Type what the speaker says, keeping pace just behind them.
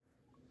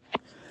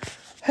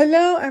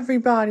Hello,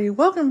 everybody.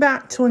 Welcome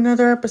back to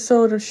another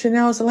episode of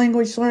Chanel's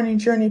Language Learning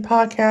Journey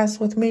podcast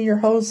with me, your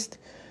host,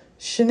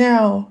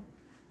 Chanel,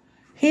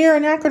 here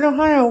in Akron,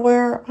 Ohio,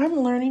 where I'm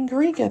learning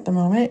Greek at the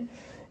moment.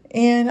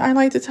 And I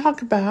like to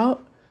talk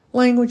about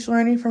language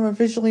learning from a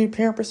visually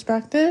impaired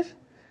perspective.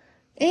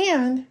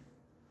 And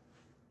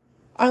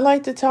I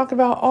like to talk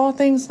about all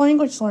things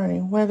language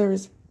learning, whether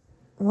it's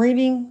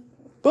reading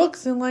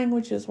books in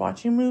languages,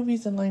 watching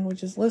movies in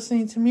languages,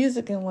 listening to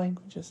music in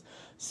languages,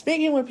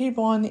 speaking with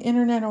people on the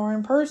internet or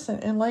in person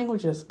in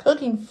languages,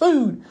 cooking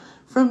food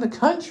from the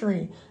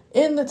country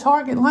in the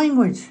target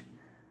language.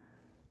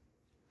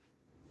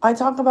 I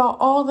talk about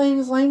all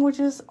things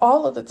languages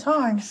all of the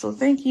time. So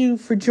thank you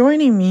for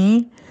joining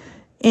me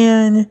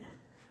in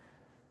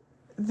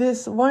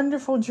this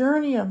wonderful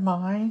journey of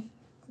mine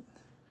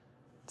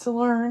to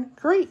learn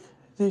Greek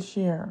this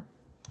year.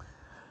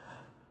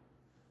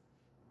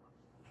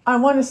 I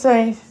want to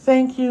say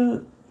thank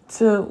you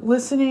to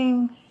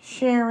listening,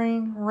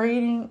 sharing,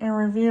 rating, and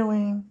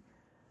reviewing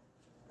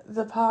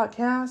the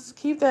podcast.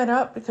 Keep that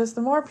up because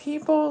the more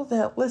people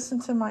that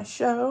listen to my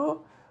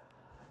show,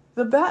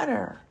 the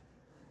better.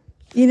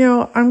 You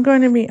know, I'm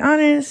going to be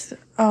honest.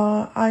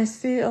 I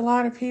see a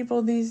lot of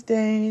people these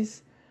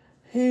days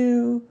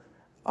who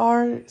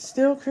are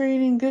still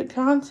creating good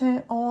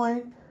content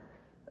on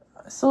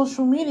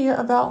social media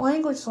about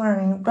language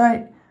learning,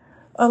 but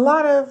a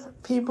lot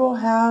of people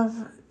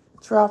have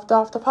dropped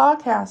off the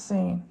podcast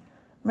scene,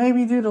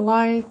 maybe due to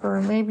life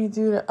or maybe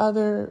due to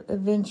other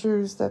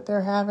adventures that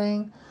they're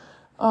having.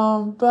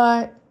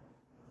 But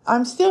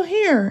I'm still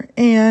here.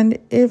 And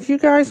if you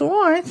guys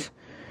want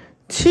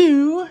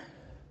to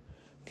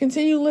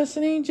continue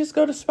listening, just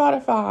go to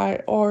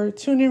Spotify or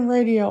TuneIn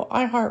Radio,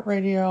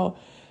 iHeartRadio,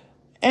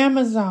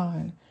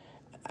 Amazon,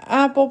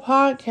 Apple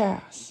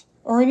Podcasts,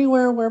 or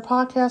anywhere where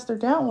podcasts are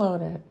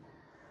downloaded.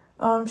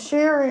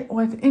 Share it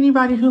with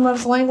anybody who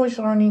loves language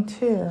learning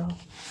too.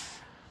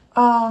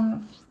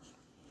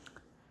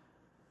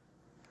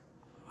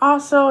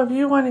 Also, if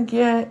you want to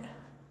get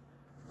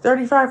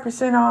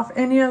 35% off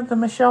any of the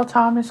Michelle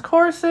Thomas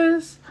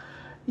courses,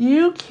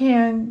 you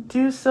can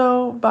do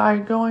so by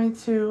going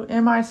to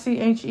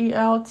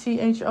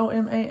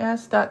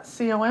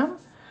michelthomas.com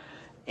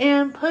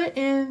and put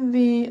in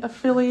the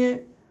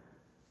affiliate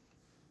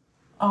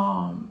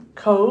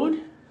code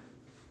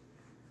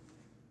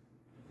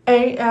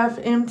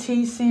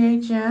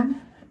AFMTCHN,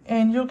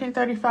 and you'll get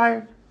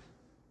 35%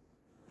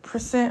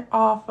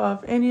 off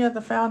of any of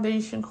the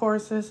foundation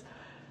courses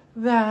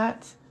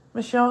that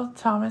Michelle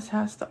Thomas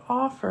has to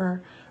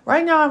offer.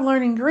 Right now I'm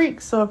learning Greek,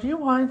 so if you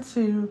want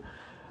to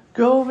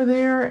go over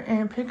there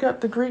and pick up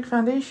the Greek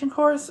foundation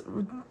course,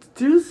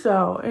 do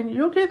so, and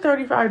you'll get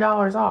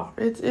 $35 off.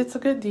 It's a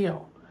good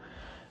deal.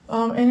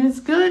 And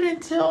it's good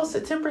until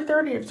September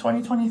 30th,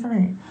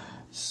 2023.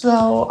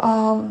 So,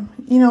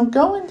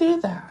 go and do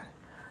that.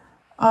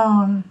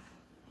 I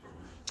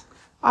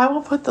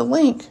will put the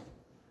link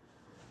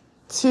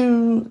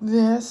to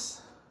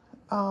this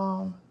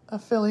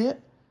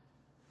affiliate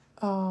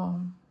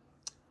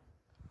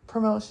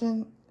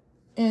promotion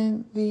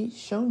in the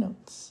show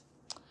notes.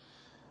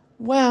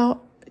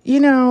 Well,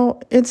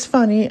 it's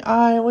funny.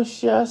 I was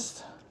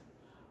just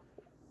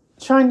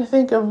trying to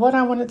think of what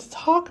I wanted to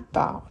talk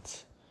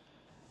about.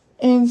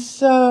 And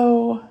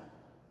so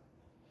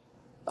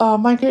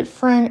my good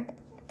friend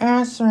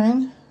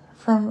Asrin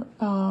from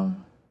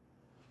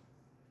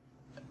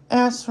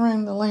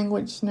Asrin the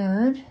Language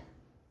Nerd,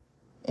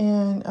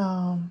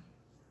 and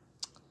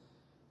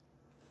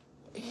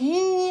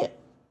he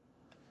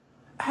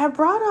had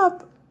brought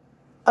up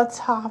a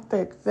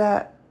topic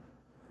that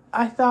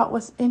I thought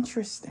was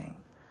interesting.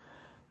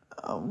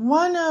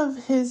 One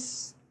of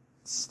his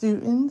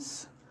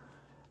students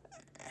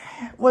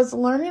was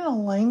learning a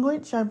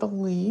language, I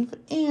believe,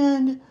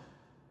 and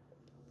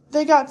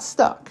they got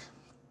stuck.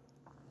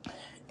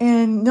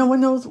 And no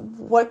one knows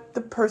what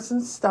the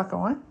person's stuck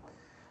on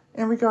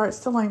in regards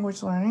to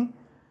language learning.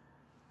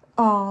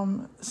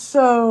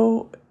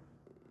 So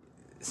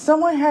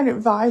someone had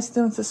advised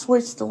them to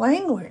switch the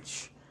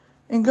language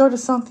and go to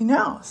something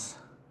else.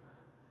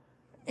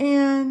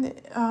 And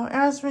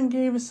Asrin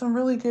gave us some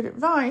really good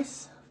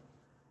advice.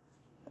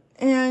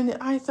 And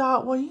I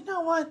thought, well, you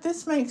know what?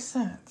 This makes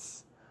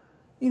sense.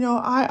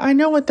 I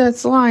know what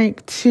that's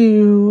like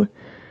to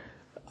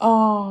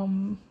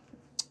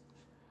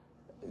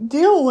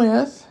deal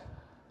with,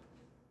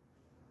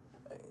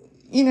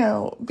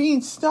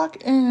 being stuck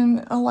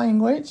in a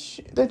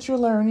language that you're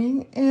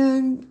learning.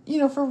 And,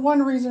 for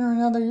one reason or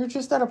another, you're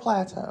just at a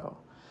plateau.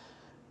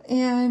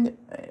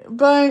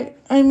 But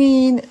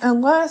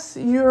unless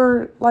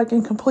you're like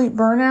in complete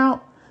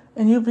burnout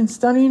and you've been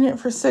studying it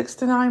for 6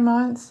 to 9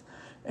 months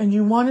and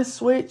you want to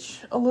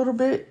switch a little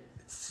bit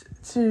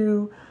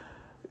to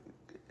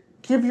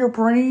give your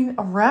brain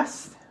a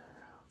rest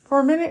for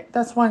a minute,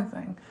 that's one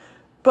thing.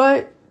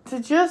 But to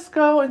just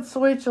go and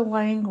switch a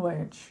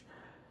language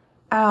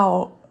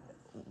out,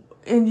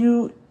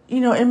 and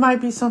it might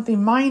be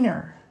something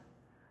minor,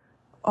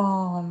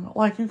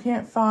 like you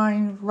can't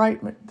find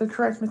the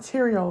correct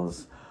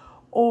materials,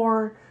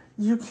 or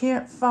you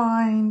can't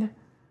find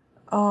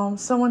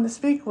someone to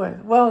speak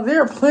with. Well,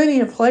 there are plenty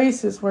of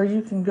places where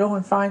you can go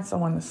and find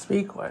someone to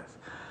speak with.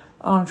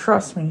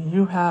 Trust me,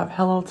 you have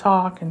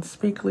HelloTalk and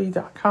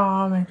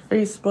Speakly.com and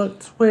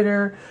Facebook,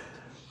 Twitter.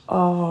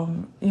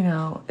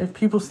 If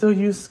people still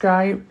use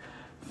Skype,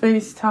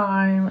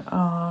 FaceTime,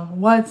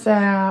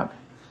 WhatsApp,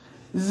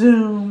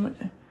 Zoom,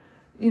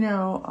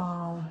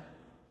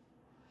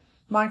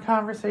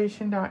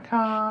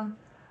 myconversation.com.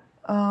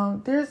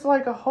 There's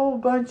like a whole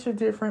bunch of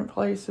different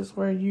places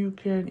where you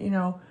could,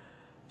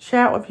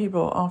 chat with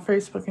people on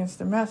Facebook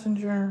Instant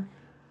Messenger.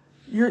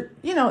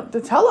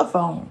 The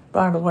telephone,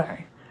 by the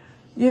way.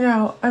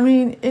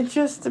 It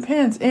just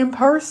depends. In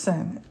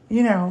person,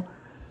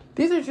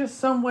 these are just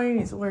some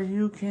ways where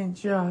you can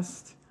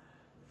just,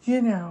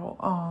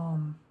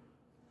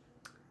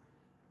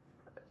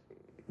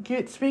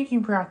 get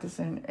speaking practice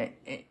in.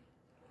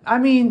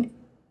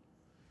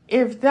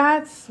 If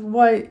that's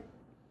what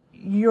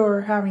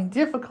you're having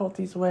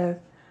difficulties with,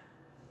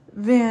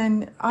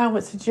 then I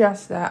would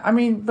suggest that.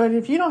 But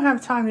if you don't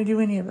have time to do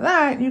any of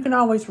that, you can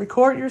always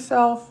record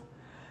yourself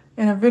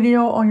in a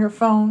video on your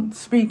phone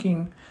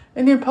speaking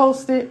and then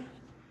post it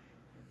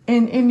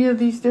in any of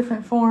these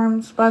different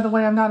forums. By the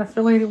way, I'm not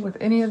affiliated with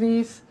any of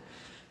these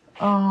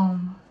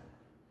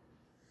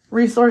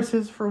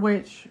resources for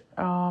which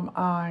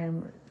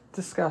I'm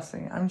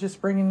discussing. I'm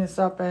just bringing this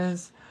up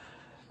as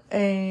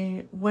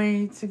a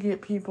way to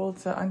get people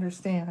to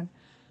understand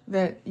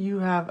that you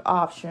have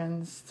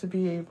options to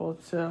be able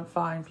to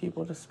find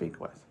people to speak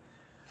with.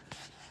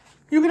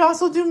 You can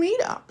also do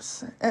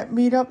meetups at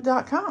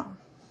meetup.com.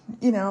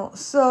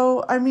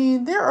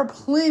 There are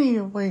plenty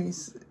of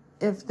ways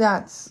if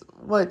that's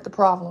what the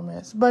problem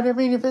is. But if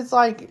it's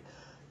like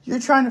you're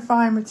trying to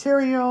find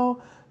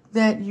material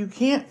that you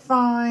can't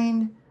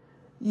find,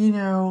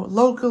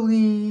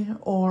 locally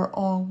or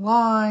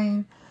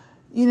online,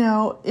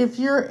 if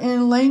you're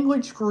in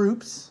language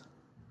groups,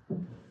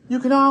 you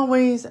can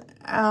always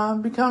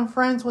become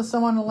friends with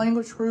someone in a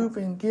language group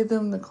and give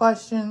them the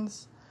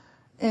questions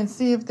and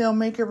see if they'll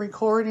make a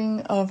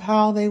recording of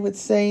how they would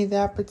say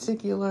that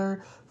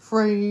particular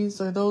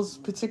phrase or those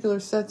particular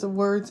sets of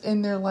words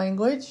in their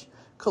language,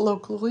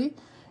 colloquially.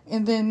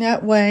 And then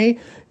that way,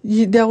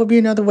 that would be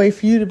another way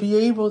for you to be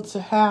able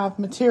to have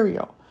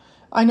material.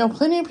 I know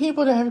plenty of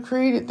people that have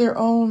created their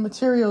own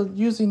material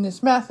using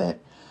this method.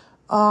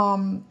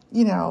 Now,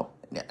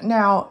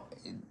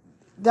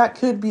 that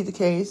could be the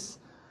case.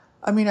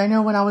 I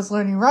know when I was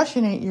learning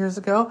Russian 8 years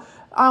ago,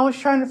 I was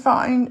trying to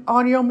find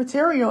audio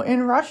material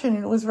in Russian,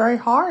 and it was very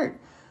hard,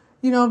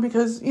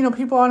 because,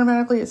 people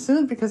automatically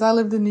assumed because I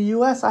lived in the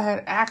U.S., I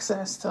had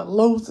access to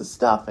loads of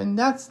stuff, and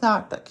that's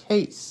not the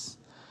case.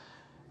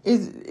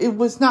 It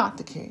was not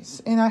the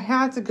case. And I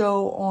had to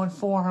go on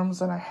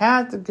forums, and I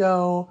had to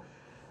go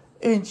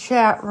in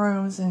chat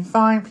rooms and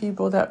find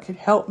people that could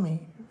help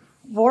me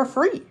for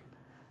free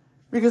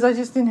because I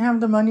just didn't have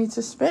the money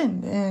to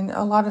spend, and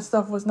a lot of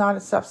stuff was not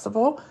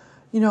accessible,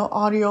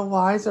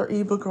 audio-wise or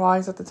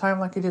ebook-wise at the time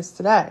like it is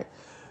today.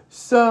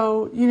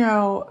 So,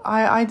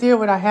 I did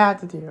what I had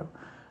to do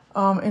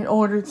in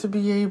order to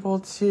be able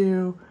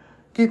to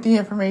get the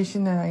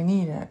information that I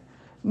needed.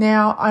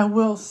 Now, I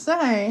will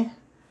say,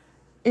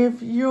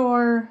 if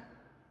you're,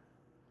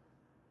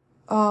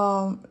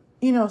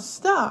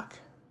 stuck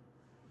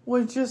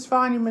with just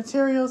finding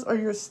materials or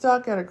you're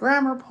stuck at a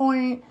grammar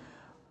point,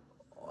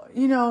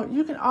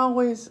 you can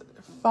always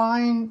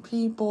find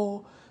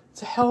people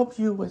to help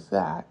you with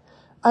that.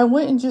 I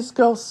wouldn't just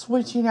go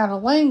switching out a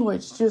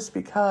language just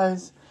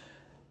because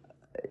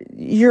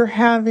you're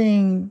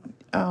having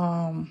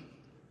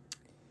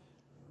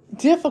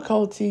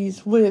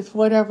difficulties with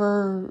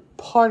whatever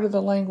part of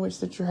the language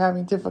that you're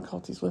having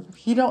difficulties with.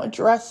 If you don't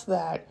address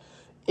that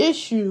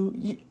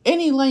issue,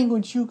 any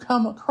language you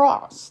come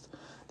across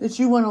that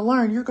you want to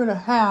learn, you're going to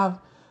have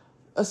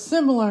a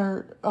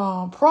similar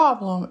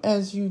problem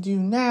as you do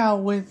now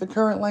with the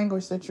current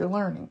language that you're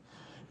learning.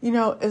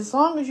 As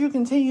long as you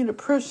continue to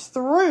push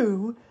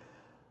through,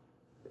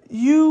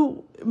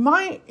 it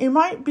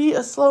might be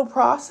a slow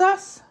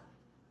process,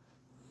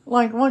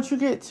 like once you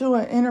get to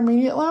an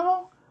intermediate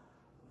level,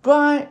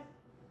 but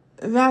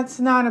that's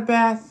not a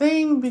bad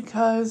thing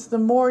because the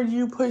more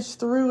you push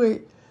through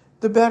it,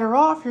 the better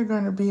off you're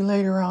going to be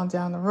later on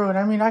down the road.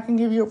 I can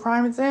give you a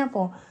prime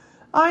example.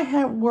 I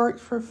had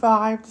worked for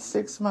 5 to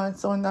 6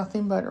 months on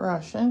nothing but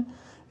Russian,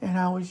 and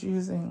I was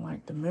using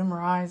like the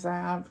Memrise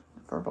app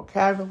for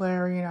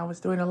vocabulary, and I was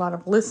doing a lot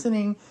of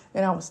listening,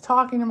 and I was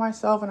talking to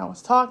myself, and I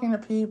was talking to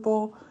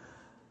people.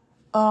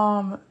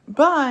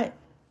 But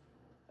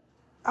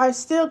I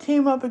still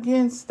came up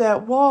against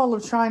that wall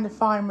of trying to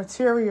find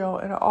material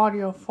in an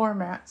audio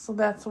format. So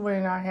that's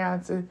when I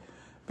had to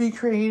be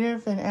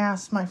creative and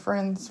ask my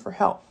friends for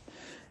help.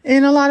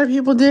 And a lot of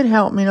people did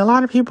help me. And a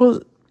lot of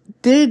people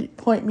did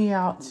point me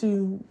out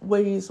to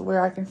ways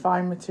where I can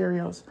find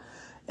materials.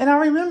 And I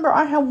remember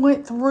I had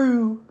went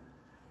through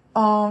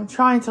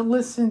trying to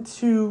listen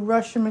to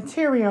Russian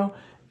material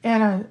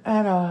at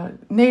a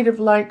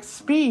native-like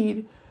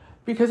speed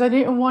because I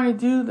didn't want to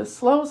do the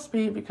slow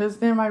speed, because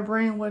then my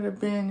brain would have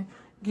been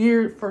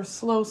geared for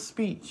slow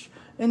speech.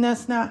 And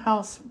that's not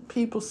how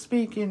people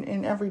speak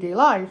in everyday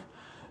life.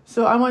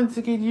 So I wanted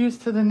to get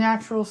used to the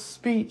natural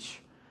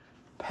speech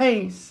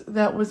pace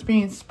that was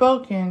being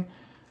spoken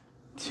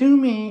to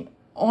me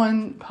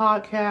on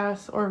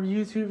podcasts or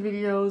YouTube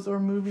videos or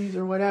movies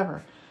or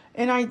whatever.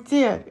 And I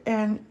did,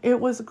 and it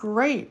was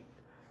great.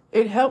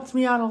 It helped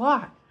me out a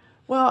lot.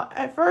 Well,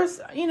 at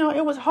first,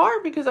 it was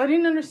hard because I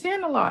didn't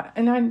understand a lot,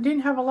 and I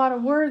didn't have a lot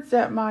of words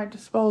at my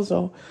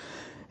disposal.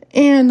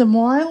 And the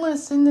more I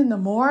listened, and the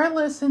more I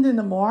listened, and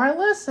the more I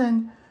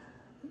listened,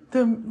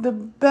 the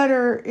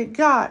better it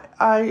got.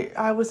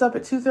 I was up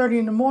at 2:30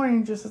 in the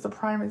morning, just as a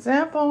prime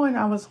example, and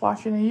I was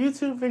watching a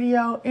YouTube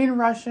video in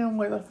Russian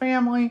with a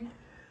family,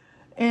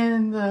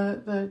 and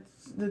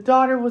the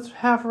daughter was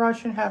half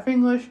Russian, half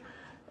English,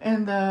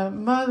 and the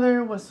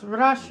mother was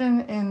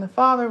Russian, and the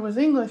father was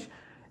English.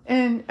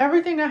 And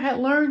everything I had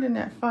learned in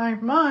that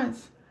 5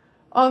 months,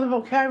 all the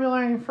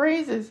vocabulary and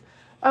phrases,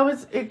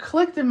 it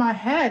clicked in my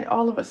head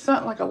all of a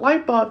sudden, like a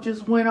light bulb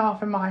just went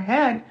off in my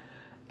head.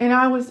 And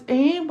I was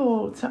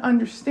able to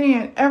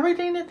understand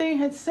everything that they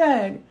had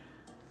said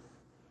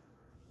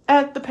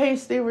at the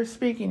pace they were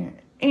speaking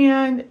it.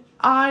 And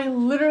I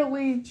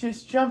literally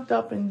just jumped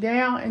up and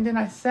down, and then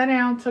I sat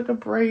down, took a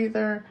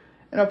breather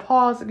and a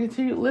pause, and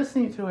continued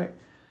listening to it.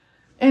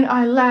 And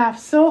I laughed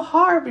so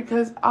hard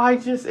because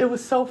it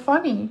was so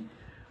funny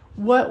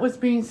what was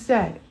being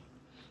said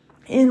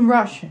in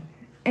Russian.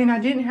 And I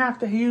didn't have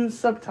to use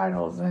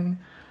subtitles, and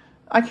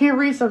I can't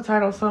read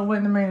subtitles, so it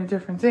wouldn't have made a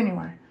difference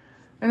anyway.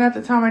 And at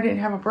the time, I didn't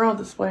have a Braille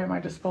display at my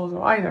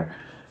disposal either.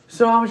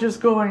 So I was just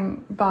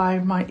going by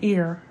my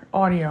ear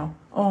audio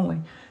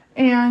only.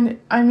 And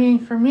I mean,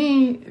 for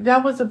me,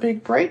 that was a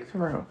big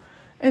breakthrough.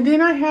 And then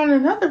I had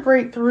another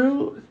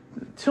breakthrough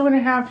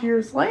 2.5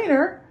 years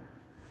later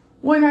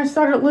when I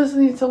started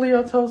listening to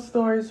Leo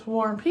Tolstoy's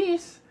War and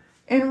Peace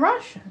in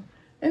Russian.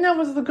 And that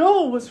was the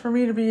goal, was for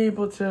me to be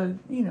able to,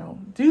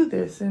 do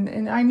this.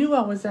 And I knew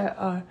I was at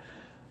a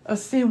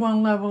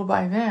C1 level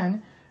by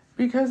then,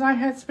 because I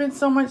had spent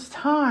so much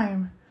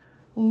time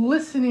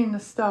listening to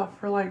stuff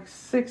for like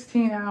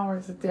 16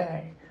 hours a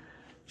day.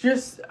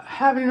 Just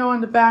having it on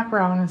in the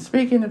background and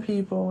speaking to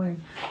people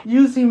and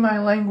using my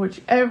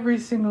language every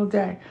single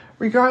day,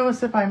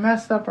 regardless if I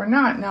messed up or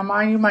not. Now,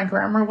 mind you, my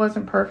grammar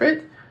wasn't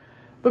perfect,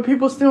 but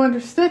people still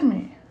understood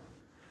me.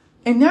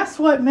 And that's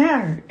what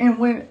mattered. And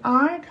when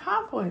I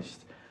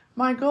accomplished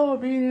my goal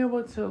of being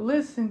able to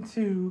listen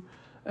to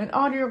an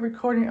audio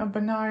recording of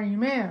Banary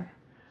Mer,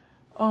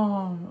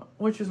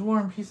 which is War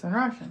and Peace in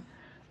Russian,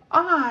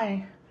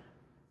 I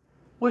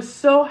was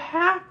so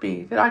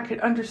happy that I could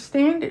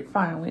understand it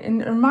finally.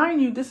 And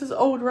mind you, this is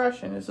old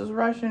Russian. This is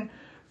Russian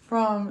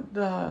from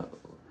the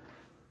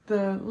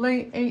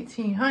late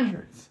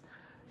 1800s,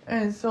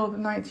 and so the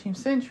 19th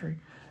century.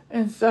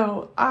 And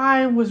so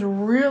I was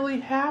really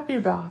happy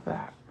about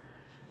that.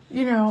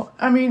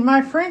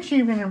 My French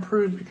even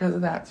improved because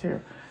of that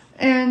too.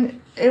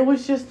 And it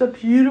was just a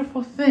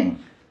beautiful thing.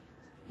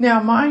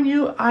 Now, mind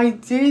you, I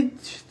did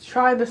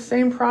try the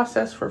same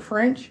process for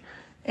French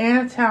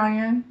and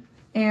Italian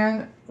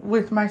and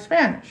with my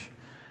Spanish.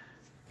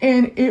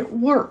 And it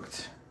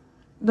worked.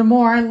 The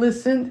more I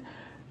listened,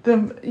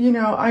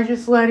 I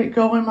just let it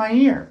go in my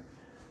ear.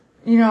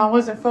 I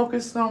wasn't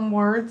focused on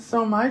words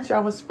so much. I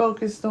was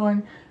focused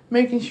on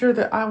making sure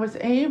that I was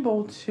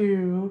able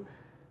to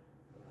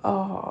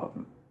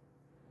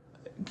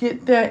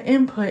get that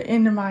input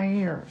into my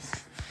ears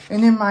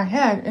and in my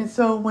head. And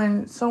so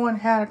when someone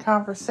had a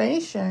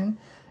conversation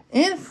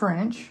in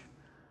French,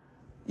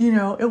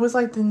 it was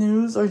like the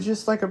news or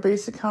just like a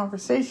basic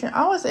conversation,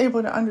 I was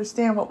able to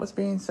understand what was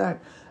being said.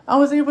 I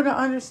was able to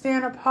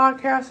understand a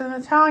podcast in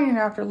Italian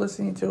after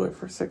listening to it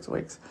for 6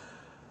 weeks.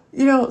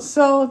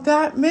 So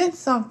that meant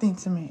something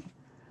to me.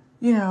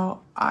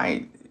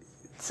 I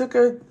took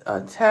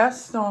a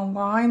test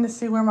online to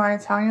see where my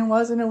Italian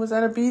was, and it was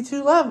at a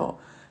B2 level.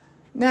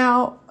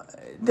 Now,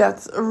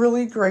 that's a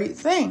really great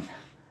thing.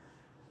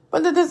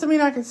 But that doesn't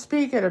mean I can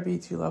speak at a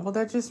B2 level.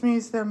 That just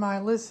means that my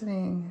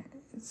listening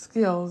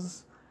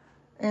skills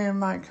and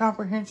my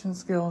comprehension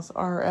skills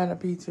are at a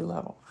B2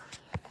 level.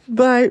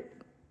 But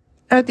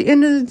at the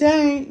end of the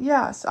day,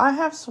 yes, I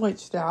have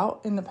switched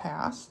out in the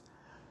past,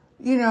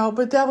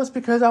 but that was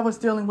because I was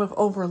dealing with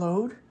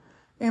overload.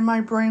 And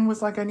my brain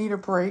was like, I need a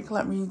break.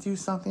 Let me do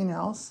something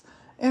else.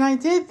 And I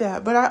did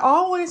that. But I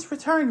always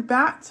returned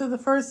back to the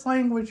first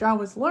language I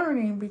was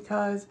learning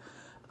because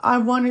I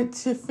wanted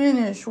to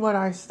finish what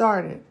I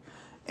started.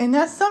 And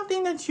that's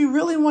something that you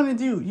really want to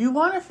do. You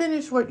want to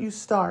finish what you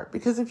start.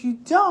 Because if you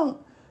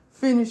don't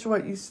finish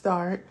what you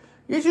start,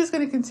 you're just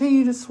going to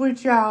continue to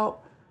switch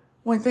out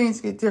when things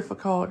get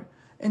difficult.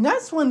 And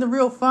that's when the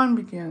real fun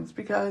begins.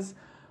 Because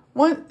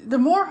the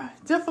more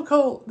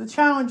difficult the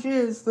challenge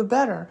is, the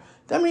better.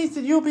 That means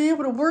that you'll be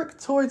able to work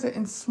towards it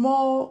in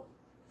small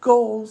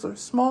goals or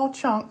small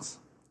chunks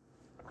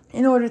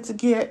in order to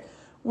get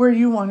where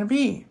you want to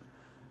be.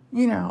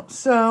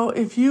 So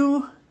if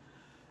you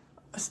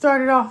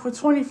started off with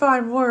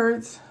 25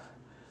 words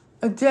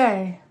a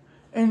day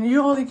and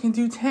you only can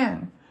do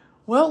 10.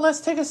 Well,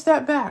 let's take a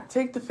step back.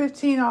 Take the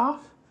 15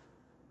 off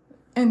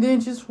and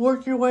then just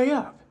work your way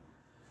up.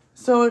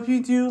 So if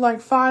you do like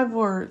 5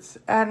 words,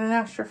 add an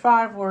extra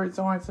 5 words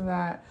onto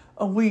that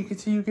a week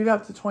until you get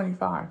up to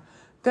 25.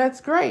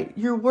 That's great.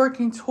 You're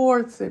working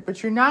towards it,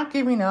 but you're not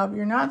giving up.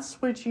 You're not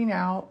switching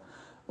out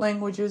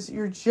languages.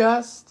 You're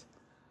just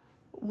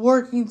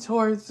working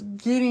towards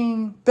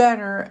getting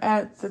better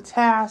at the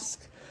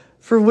task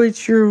for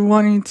which you're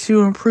wanting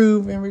to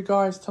improve in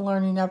regards to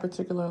learning that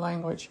particular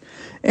language.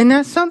 And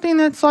that's something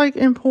that's like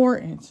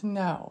important to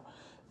know,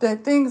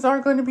 that things are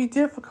going to be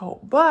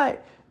difficult,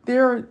 but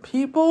there are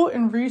people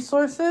and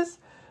resources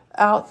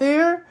out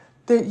there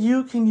that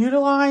you can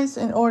utilize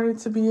in order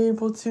to be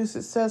able to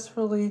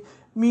successfully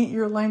meet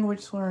your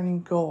language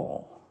learning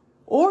goal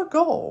or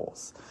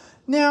goals.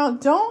 Now,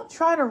 don't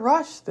try to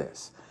rush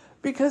this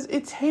because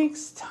it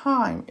takes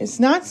time. It's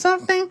not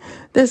something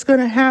that's going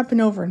to happen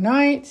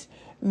overnight.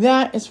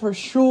 That is for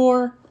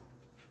sure.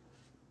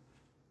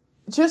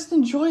 Just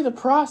enjoy the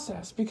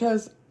process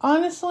because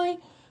honestly,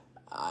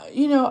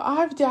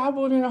 I've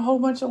dabbled in a whole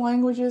bunch of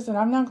languages and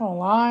I'm not going to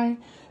lie,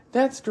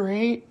 that's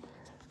great.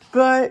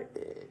 But,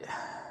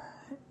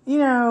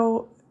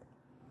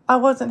 I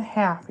wasn't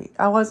happy.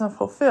 I wasn't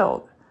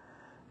fulfilled.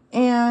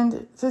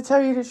 And to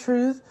tell you the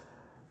truth,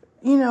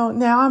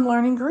 now I'm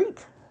learning Greek.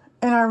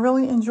 And I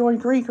really enjoy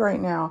Greek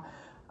right now.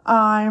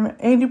 I'm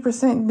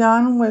 80%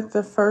 done with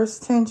the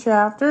first 10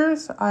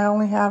 chapters. I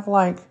only have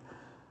like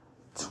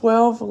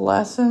 12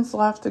 lessons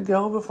left to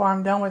go before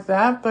I'm done with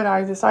that. But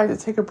I decided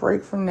to take a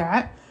break from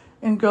that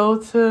and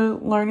go to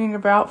learning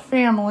about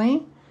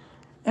family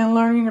and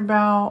learning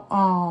about,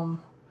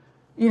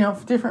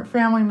 different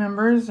family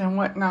members and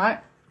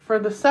whatnot for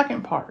the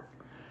second part.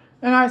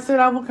 And I said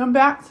I will come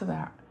back to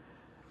that,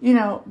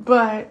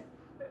 but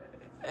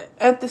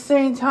at the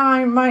same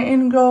time, my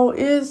end goal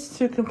is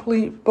to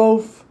complete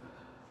both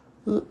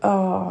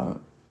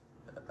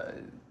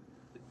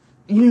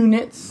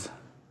units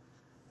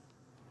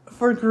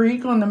for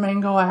Greek on the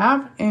Mango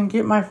app and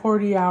get my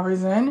 40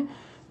 hours in.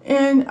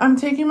 And I'm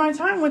taking my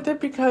time with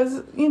it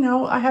because,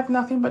 I have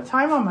nothing but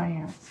time on my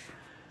hands.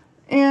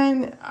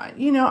 And,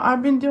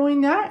 I've been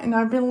doing that and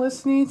I've been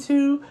listening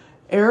to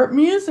Arab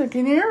music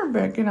in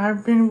Arabic and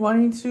I've been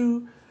wanting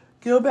to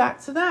go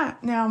back to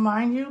that. Now,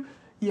 mind you,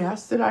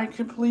 yes, did I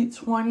complete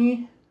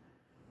 20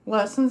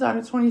 lessons out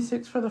of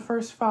 26 for the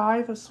first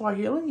 5 of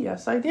Swahili?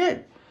 Yes, I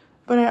did.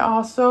 But I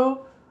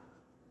also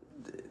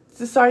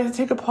decided to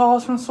take a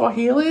pause from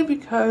Swahili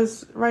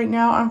because right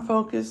now I'm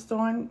focused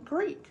on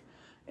Greek.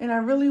 And I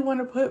really want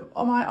to put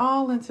my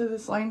all into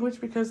this language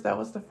because that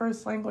was the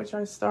first language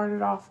I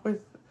started off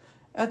with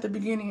at the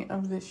beginning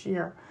of this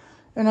year.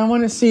 And I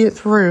want to see it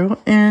through.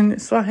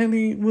 And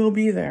Swahili will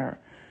be there.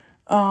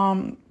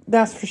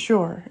 That's for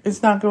sure.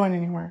 It's not going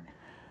anywhere.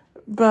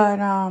 But,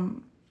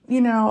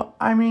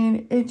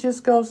 it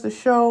just goes to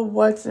show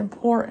what's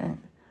important.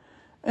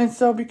 And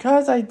so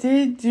because I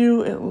did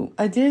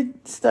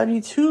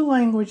study 2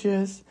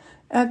 languages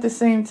at the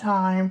same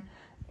time,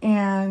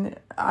 and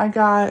I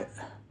got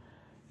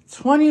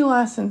 20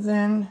 lessons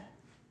in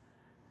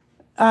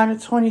out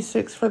of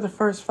 26 for the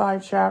first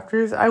 5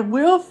 chapters. I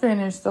will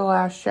finish the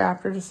last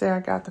chapter to say I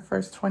got the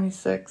first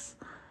 26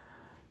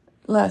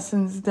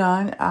 lessons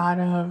done out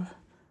of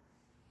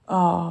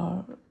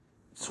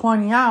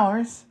 20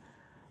 hours,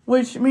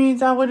 which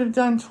means I would have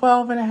done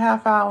 12 and a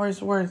half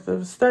hours worth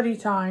of study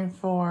time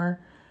for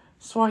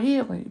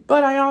Swahili.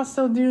 But I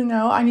also do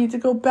know I need to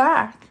go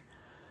back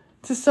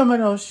to some of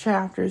those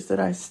chapters that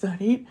I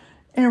studied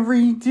and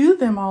redo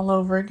them all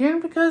over again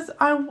because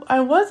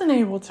I wasn't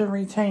able to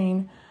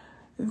retain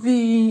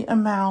the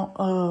amount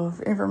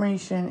of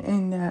information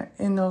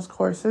in those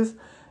courses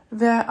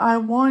that I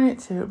wanted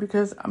to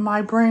because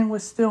my brain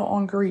was still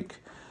on Greek.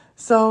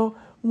 So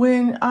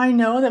when I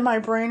know that my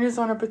brain is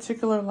on a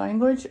particular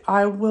language,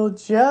 I will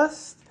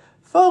just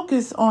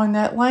focus on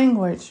that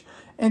language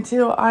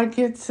until I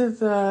get to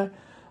the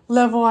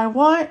level I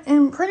want.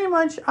 And pretty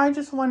much I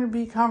just want to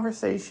be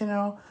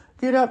conversational,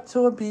 get up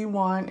to a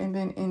B1 and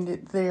then end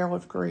it there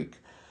with Greek.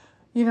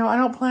 I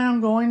don't plan on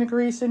going to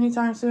Greece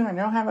anytime soon. I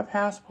don't have a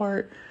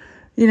passport.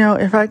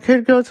 If I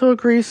could go to a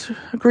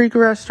Greek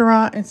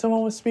restaurant and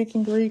someone was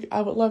speaking Greek,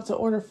 I would love to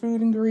order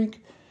food in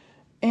Greek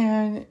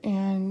and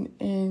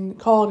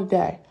call it a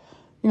day.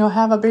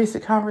 Have a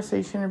basic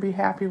conversation and be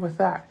happy with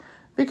that.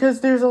 Because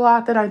there's a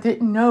lot that I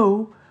didn't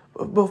know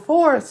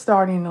before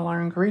starting to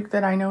learn Greek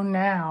that I know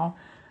now,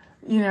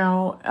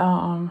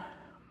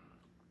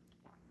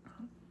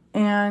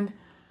 and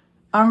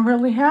I'm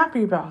really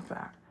happy about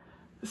that.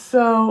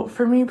 So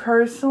for me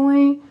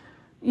personally,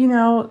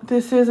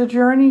 this is a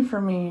journey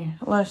for me,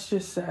 let's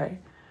just say.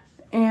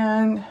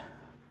 And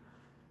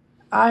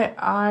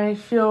I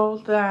feel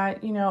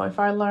that, if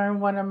I learn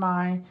one of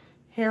my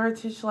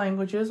heritage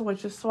languages,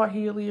 which is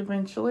Swahili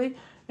eventually,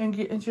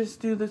 and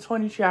just do the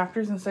 20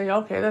 chapters and say,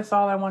 okay, that's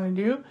all I want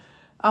to do,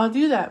 I'll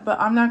do that.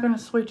 But I'm not going to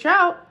switch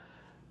out.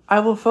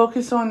 I will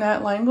focus on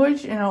that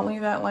language and only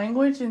that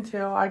language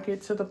until I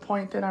get to the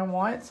point that I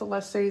want. So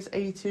let's say it's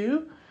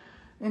A2.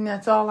 and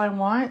that's all I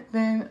want,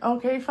 then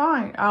okay,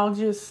 fine. I'll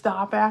just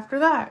stop after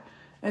that.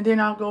 And then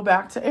I'll go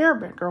back to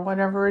Arabic or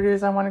whatever it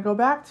is I want to go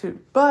back to.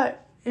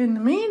 But in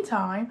the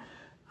meantime,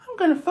 I'm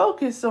going to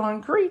focus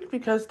on Greek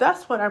because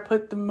that's what I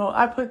put the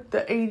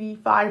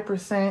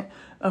 85%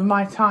 of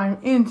my time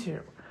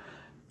into.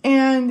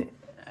 And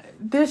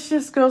this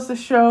just goes to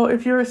show,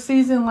 if you're a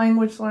seasoned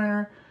language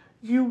learner,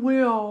 you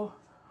will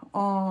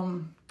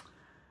want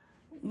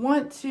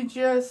to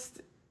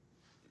just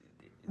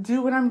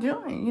do what I'm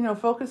doing,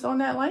 focus on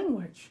that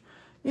language.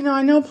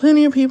 I know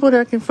plenty of people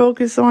that can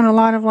focus on a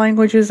lot of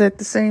languages at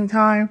the same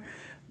time,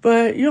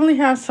 but you only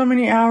have so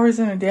many hours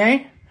in a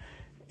day,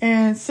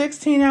 and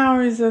 16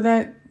 hours of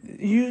that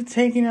you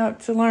taking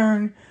up to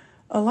learn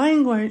a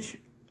language,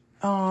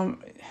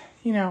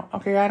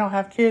 okay, I don't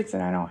have kids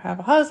and I don't have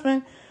a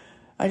husband.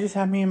 I just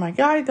have me and my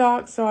guide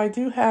dog, so I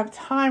do have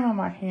time on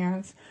my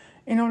hands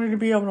in order to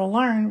be able to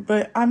learn,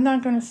 but I'm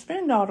not going to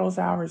spend all those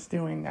hours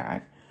doing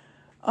that.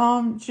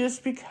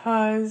 Just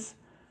because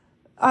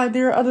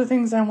there are other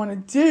things I want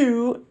to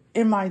do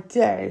in my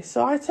day.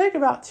 So I take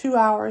about 2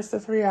 hours to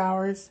 3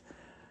 hours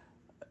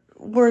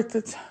worth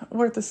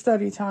of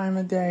study time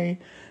a day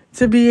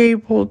to be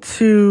able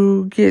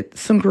to get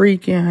some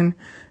Greek in.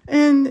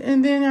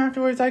 And then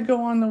afterwards I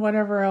go on to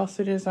whatever else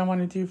it is I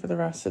want to do for the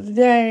rest of the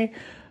day,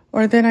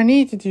 or that I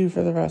need to do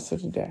for the rest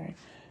of the day.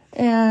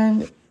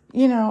 And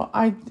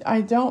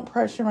I don't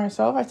pressure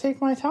myself. I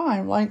take my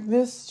time. Like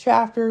this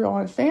chapter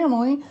on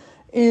family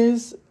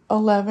is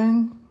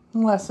 11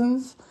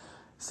 lessons.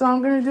 So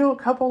I'm going to do a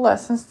couple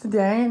lessons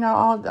today, and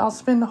I'll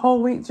spend the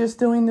whole week just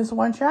doing this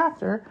one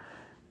chapter.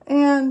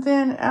 And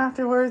then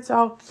afterwards,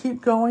 I'll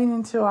keep going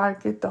until I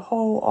get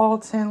all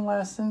 10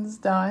 lessons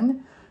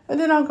done. And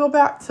then I'll go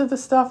back to the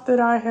stuff that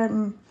I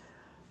hadn't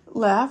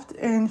left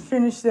and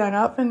finish that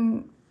up.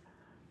 And,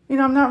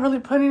 I'm not really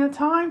putting a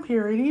time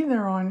period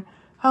either on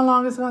how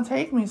long it's going to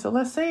take me. So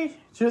let's say,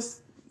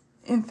 just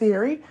in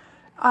theory,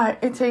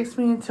 it takes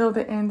me until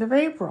the end of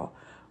April.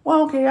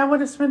 Well, okay, I would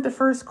have spent the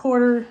first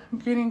quarter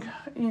getting,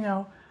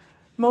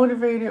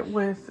 motivated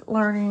with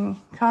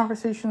learning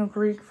conversational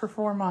Greek for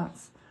 4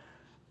 months.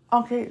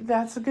 Okay,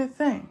 that's a good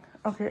thing.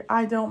 Okay,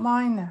 I don't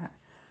mind that.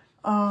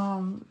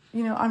 I'm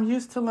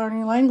used to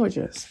learning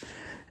languages.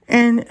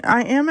 And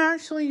I am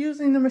actually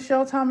using the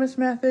Michelle Thomas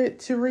method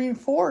to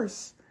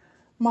reinforce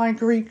my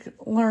Greek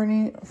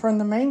learning from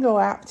the Mango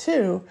app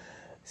too.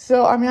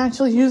 So I'm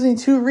actually using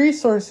 2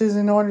 resources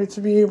in order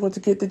to be able to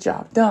get the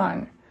job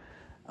done.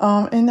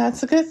 And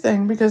that's a good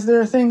thing because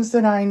there are things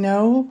that I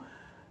know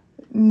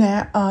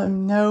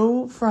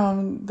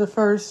from the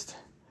first,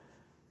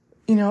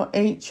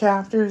 9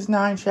 chapters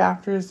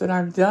that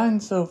I've done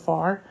so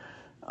far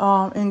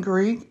in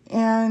Greek.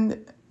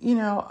 And,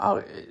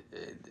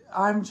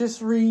 I'm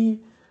just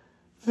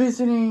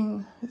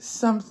revisiting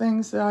some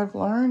things that I've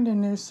learned,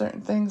 and there's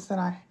certain things that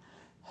I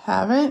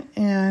haven't.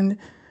 And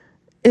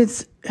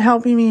it's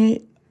helping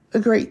me a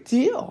great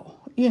deal,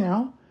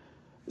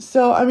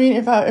 So,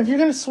 if you're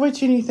going to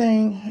switch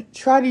anything,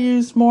 try to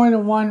use more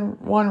than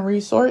one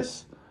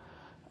resource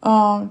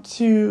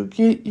to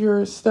get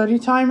your study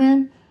time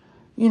in,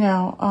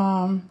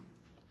 and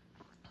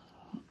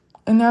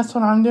that's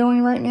what I'm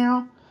doing right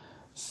now.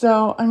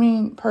 So,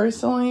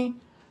 personally,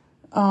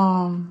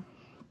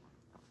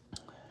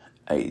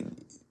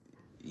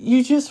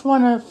 you just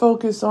want to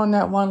focus on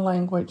that one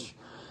language.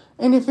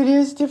 And if it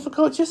is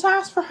difficult, just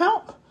ask for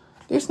help.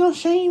 There's no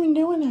shame in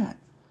doing that.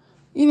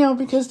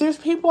 Because there's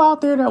people out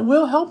there that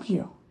will help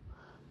you.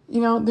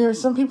 There's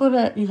some people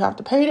that you have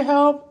to pay to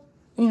help,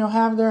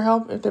 have their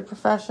help if they're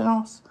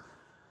professionals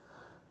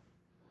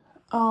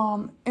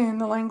in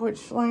the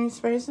language learning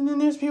space. And then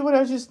there's people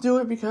that just do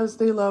it because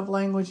they love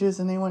languages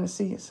and they want to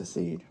see it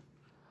succeed.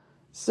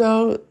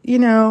 So,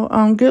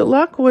 good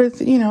luck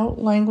with,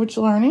 language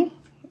learning,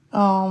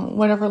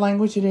 whatever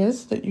language it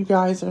is that you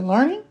guys are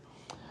learning.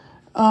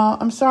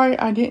 I'm sorry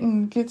I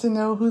didn't get to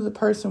know who the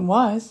person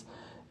was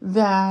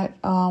that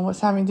was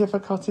having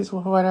difficulties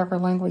with whatever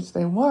language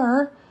they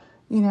were,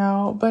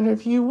 But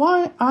if you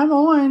want, I'm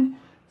on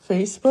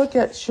Facebook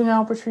at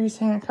Chanel Patrice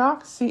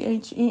Hancock,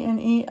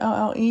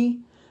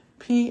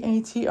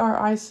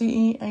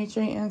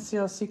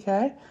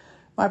 ChenelPatriceHancock.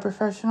 My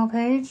professional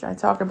page. I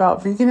talk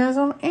about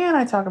veganism and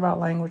I talk about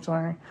language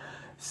learning.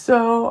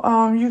 So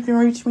you can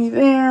reach me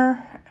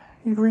there.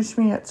 You can reach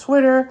me at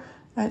Twitter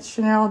at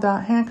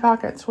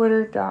Chanel.Hancock at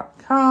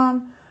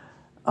Twitter.com.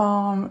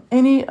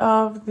 Any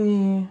of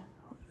the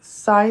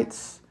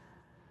sites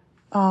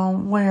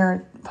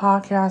where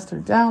podcasts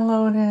are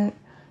downloaded,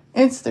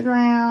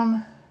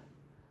 Instagram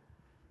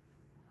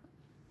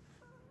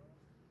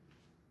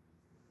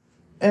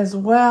as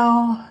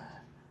well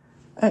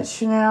at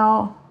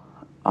Chanel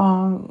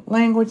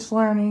language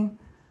learning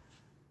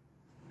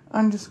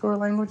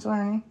 _language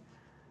learning.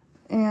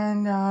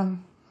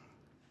 And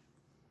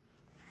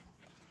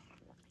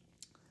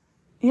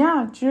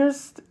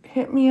just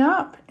hit me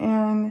up,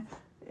 and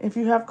if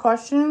you have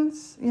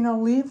questions,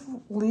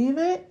 leave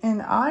it,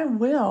 and I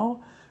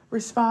will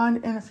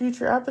respond in a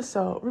future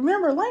episode.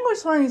 Remember,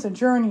 language learning is a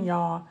journey,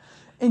 y'all.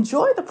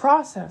 enjoy the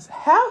process.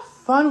 Have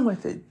fun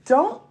with it.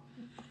 Don't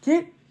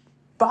get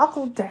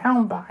buckled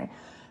down by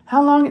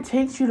how long it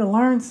takes you to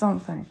learn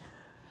something.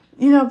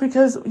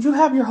 Because you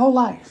have your whole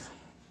life.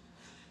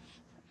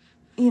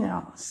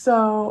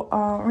 So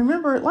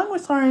remember,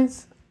 language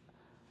learning's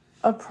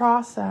a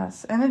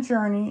process and a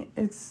journey.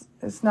 It's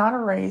not a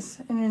race,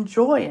 and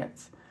enjoy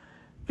it.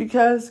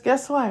 Because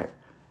guess what?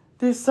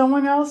 There's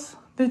someone else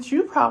that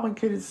you probably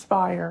could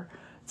inspire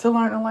to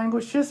learn a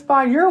language just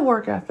by your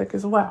work ethic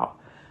as well.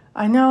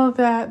 I know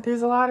that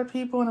there's a lot of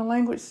people in the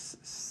language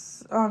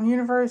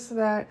universe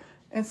that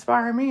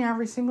inspire me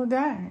every single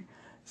day.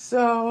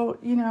 So,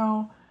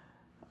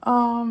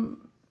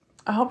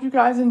 I hope you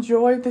guys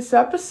enjoyed this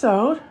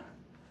episode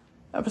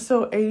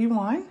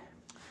 81.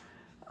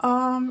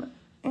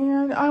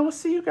 And I will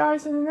see you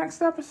guys in the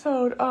next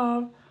episode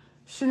of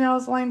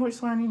Chanel's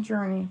Language Learning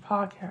Journey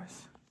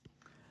podcast.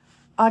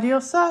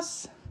 Adios,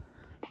 sus.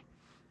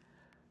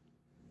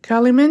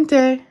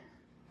 Calimente,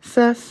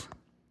 sus.